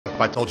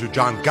I told you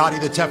John Gotti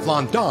the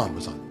TEFLON Don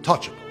was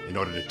untouchable. In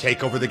order to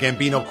take over the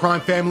Gambino crime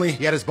family,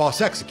 he had his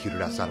boss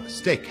executed outside of a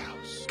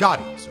steakhouse.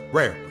 Gotti is a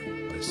rare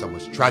breed, but his son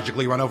was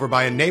tragically run over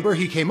by a neighbor.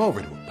 He came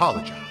over to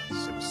apologize.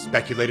 It was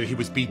speculated he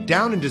was beat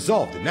down and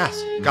dissolved in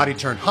acid. Gotti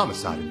turned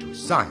homicide into a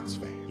science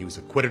fair. He was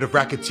acquitted of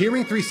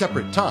racketeering 3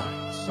 separate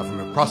times.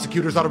 Government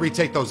prosecutors ought to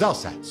retake those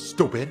LSATs,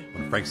 stupid.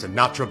 When Frank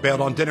Sinatra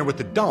bailed on dinner with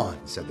the Don, he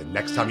said the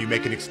next time you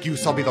make an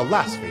excuse, I'll be the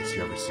last face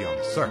you ever see on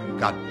the circuit.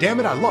 God damn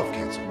it, I love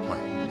canceled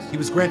plans. He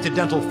was granted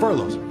dental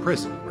furloughs in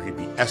prison, where he'd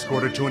be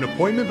escorted to an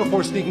appointment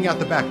before sneaking out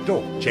the back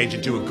door, change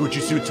into a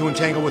Gucci suit to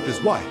entangle with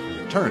his wife, and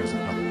return as if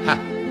nothing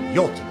happened.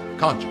 The ultimate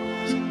conjugal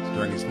instance.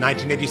 During his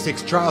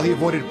 1986 trial, he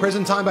avoided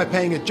prison time by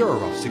paying a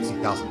juror off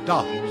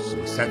 $60,000.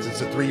 He was sentenced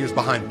to 3 years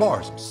behind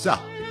bars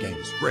himself. The game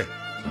was rigged.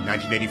 In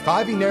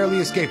 1985, he narrowly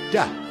escaped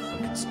death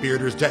when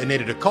conspirators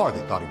detonated a car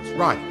they thought he was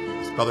riding.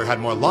 His brother had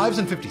more lives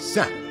than 50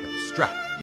 Cent, but was strapped.